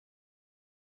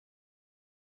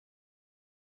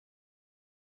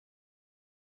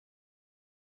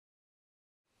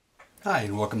Hi,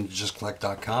 and welcome to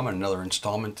JustCollect.com and another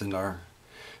installment in our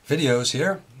videos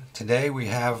here. Today we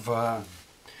have a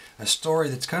story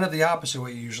that's kind of the opposite of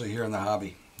what you usually hear in the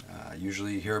hobby.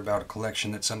 Usually you hear about a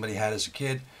collection that somebody had as a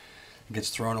kid and gets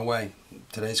thrown away.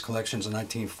 Today's collection is a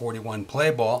 1941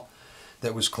 play ball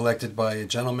that was collected by a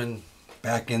gentleman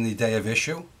back in the day of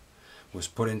issue. Was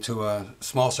put into a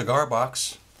small cigar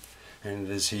box,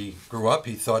 and as he grew up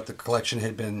he thought the collection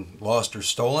had been lost or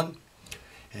stolen.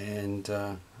 And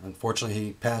unfortunately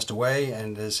he passed away,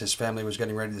 and as his family was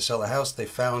getting ready to sell the house, they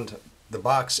found the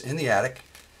box in the attic.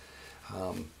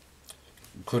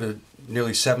 Included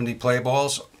nearly 70 play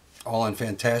balls, all in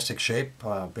fantastic shape,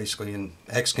 basically in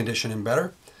X condition and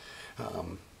better.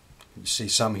 You see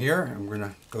some here, and we're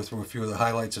going to go through a few of the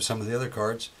highlights of some of the other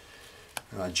cards.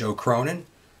 Joe Cronin,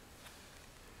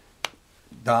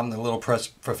 Dom the Little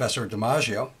Professor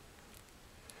DiMaggio,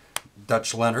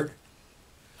 Dutch Leonard,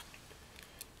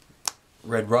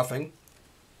 Red Ruffing,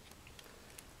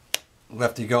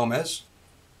 Lefty Gomez,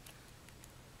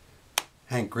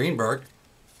 Hank Greenberg,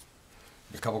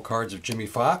 a couple cards of Jimmie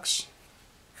Foxx,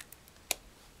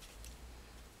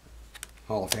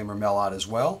 Hall of Famer Mel Ott as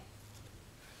well,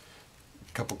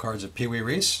 a couple cards of Pee Wee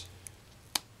Reese,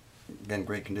 again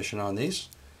great condition on these,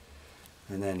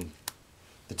 and then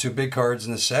the two big cards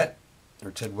in the set are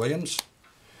Ted Williams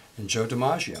and Joe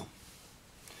DiMaggio.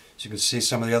 As you can see,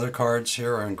 some of the other cards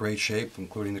here are in great shape,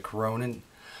 including the Cronin,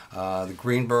 the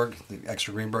Greenberg, the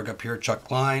extra Greenberg up here, Chuck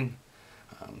Klein,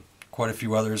 quite a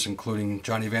few others, including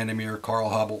Johnny Vandermeer, Carl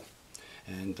Hubbell,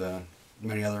 and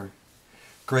many other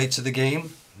greats of the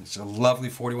game. It's a lovely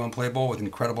 41 play ball with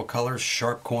incredible colors,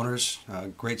 sharp corners,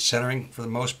 great centering for the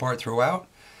most part throughout.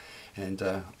 And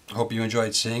I hope you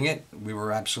enjoyed seeing it. We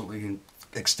were absolutely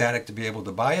ecstatic to be able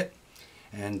to buy it,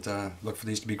 and look for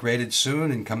these to be graded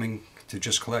soon and coming to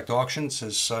Just Collect auctions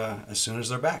as soon as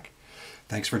they're back.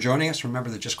 Thanks for joining us. Remember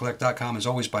that JustCollect.com is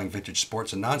always buying vintage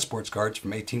sports and non-sports cards from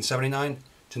 1879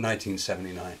 to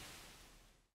 1979.